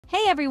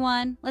Hey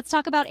everyone, let's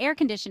talk about air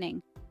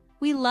conditioning.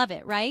 We love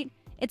it, right?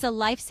 It's a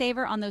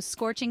lifesaver on those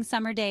scorching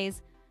summer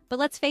days. But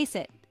let's face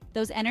it,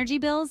 those energy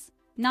bills,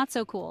 not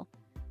so cool.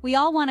 We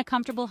all want a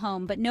comfortable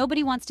home, but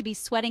nobody wants to be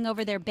sweating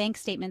over their bank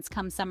statements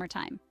come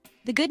summertime.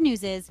 The good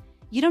news is,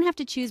 you don't have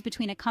to choose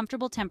between a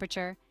comfortable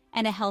temperature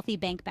and a healthy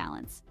bank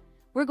balance.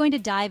 We're going to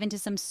dive into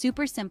some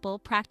super simple,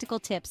 practical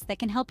tips that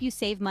can help you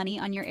save money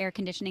on your air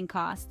conditioning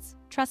costs.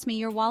 Trust me,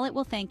 your wallet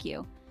will thank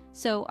you.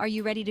 So, are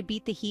you ready to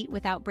beat the heat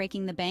without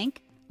breaking the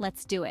bank?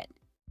 Let's do it.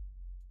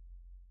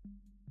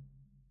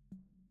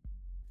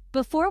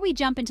 Before we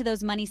jump into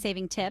those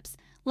money-saving tips,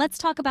 let's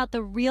talk about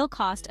the real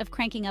cost of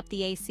cranking up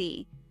the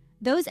AC.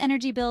 Those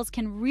energy bills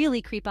can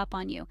really creep up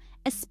on you,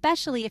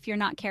 especially if you're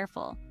not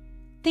careful.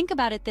 Think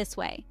about it this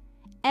way.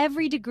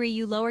 Every degree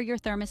you lower your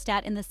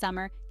thermostat in the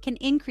summer can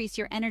increase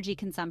your energy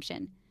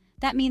consumption.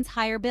 That means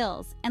higher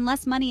bills and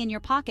less money in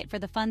your pocket for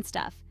the fun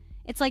stuff.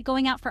 It's like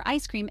going out for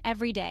ice cream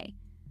every day.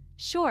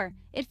 Sure,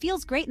 it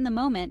feels great in the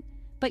moment,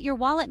 but your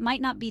wallet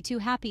might not be too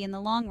happy in the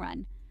long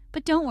run.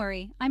 But don't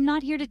worry, I'm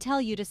not here to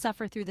tell you to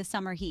suffer through the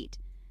summer heat.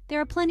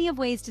 There are plenty of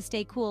ways to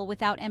stay cool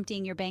without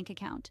emptying your bank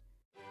account.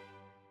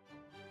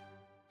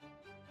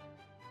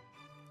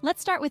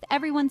 Let's start with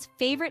everyone's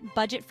favorite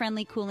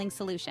budget-friendly cooling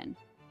solution: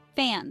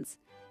 fans.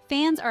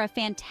 Fans are a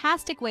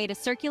fantastic way to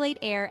circulate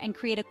air and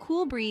create a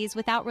cool breeze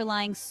without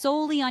relying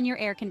solely on your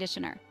air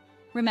conditioner.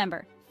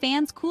 Remember,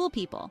 fans cool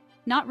people,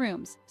 not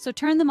rooms, so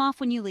turn them off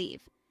when you leave.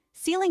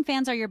 Ceiling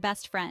fans are your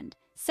best friend.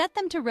 Set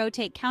them to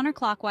rotate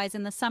counterclockwise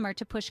in the summer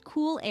to push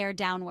cool air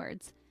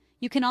downwards.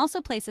 You can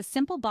also place a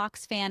simple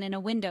box fan in a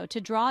window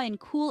to draw in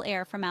cool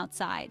air from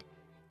outside.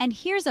 And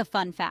here's a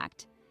fun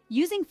fact.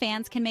 Using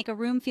fans can make a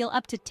room feel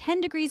up to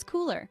 10 degrees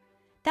cooler.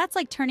 That's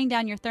like turning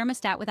down your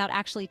thermostat without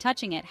actually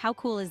touching it. How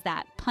cool is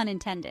that? Pun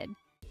intended.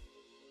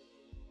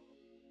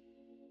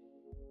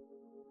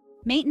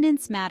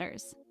 Maintenance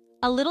matters.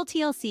 A little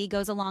TLC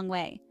goes a long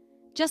way.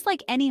 Just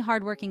like any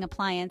hardworking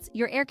appliance,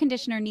 your air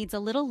conditioner needs a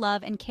little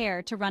love and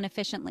care to run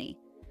efficiently.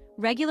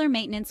 Regular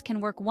maintenance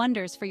can work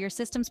wonders for your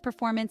system's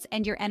performance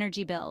and your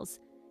energy bills.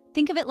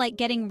 Think of it like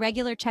getting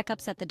regular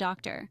checkups at the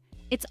doctor.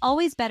 It's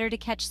always better to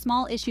catch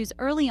small issues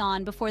early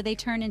on before they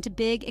turn into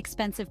big,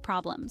 expensive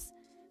problems.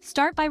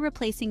 Start by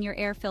replacing your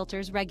air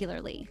filters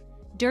regularly.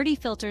 Dirty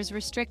filters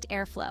restrict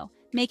airflow,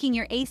 making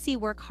your AC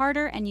work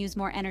harder and use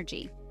more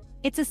energy.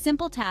 It's a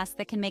simple task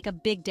that can make a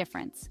big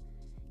difference.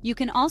 You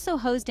can also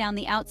hose down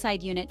the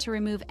outside unit to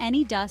remove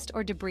any dust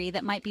or debris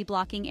that might be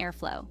blocking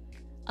airflow.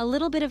 A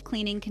little bit of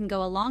cleaning can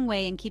go a long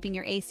way in keeping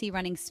your AC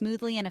running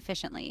smoothly and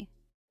efficiently.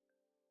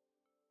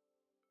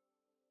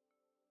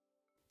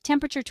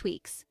 Temperature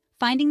tweaks.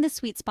 Finding the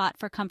sweet spot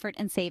for comfort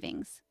and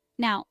savings.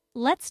 Now,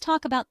 let's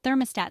talk about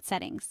thermostat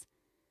settings.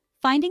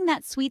 Finding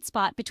that sweet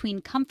spot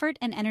between comfort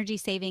and energy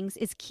savings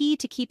is key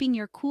to keeping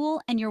your cool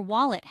and your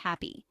wallet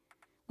happy.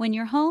 When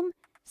you're home,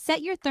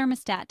 set your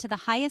thermostat to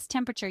the highest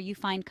temperature you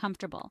find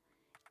comfortable.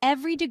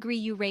 Every degree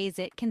you raise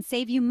it can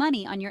save you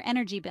money on your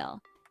energy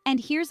bill. And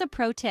here's a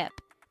pro tip.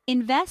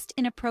 Invest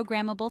in a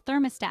programmable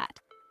thermostat.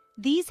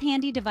 These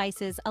handy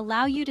devices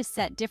allow you to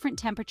set different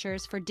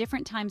temperatures for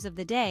different times of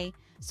the day,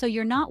 so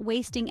you're not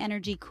wasting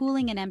energy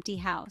cooling an empty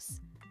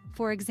house.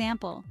 For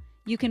example,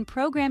 you can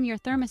program your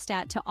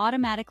thermostat to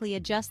automatically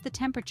adjust the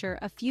temperature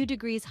a few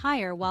degrees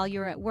higher while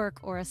you're at work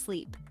or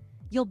asleep.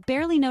 You'll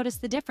barely notice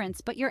the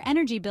difference, but your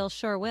energy bill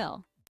sure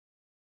will.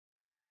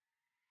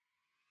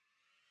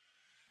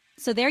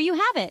 So there you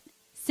have it.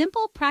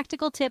 Simple,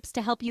 practical tips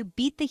to help you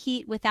beat the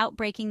heat without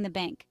breaking the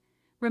bank.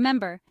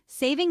 Remember,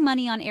 saving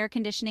money on air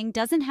conditioning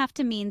doesn't have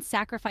to mean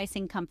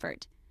sacrificing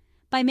comfort.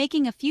 By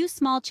making a few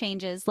small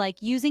changes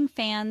like using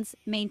fans,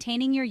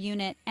 maintaining your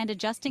unit, and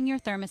adjusting your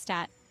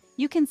thermostat,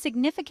 you can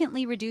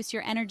significantly reduce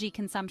your energy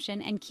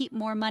consumption and keep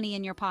more money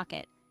in your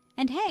pocket.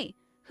 And hey,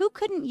 who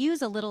couldn't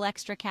use a little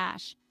extra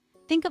cash?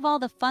 Think of all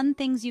the fun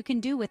things you can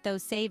do with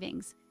those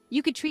savings.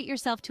 You could treat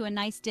yourself to a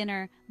nice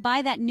dinner,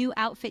 buy that new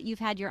outfit you've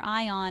had your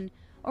eye on,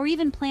 or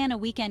even plan a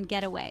weekend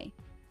getaway.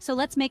 So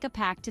let's make a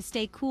pact to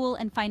stay cool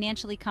and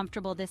financially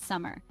comfortable this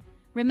summer.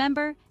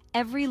 Remember,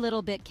 every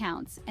little bit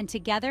counts, and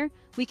together,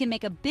 we can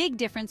make a big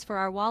difference for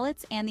our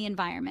wallets and the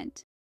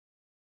environment.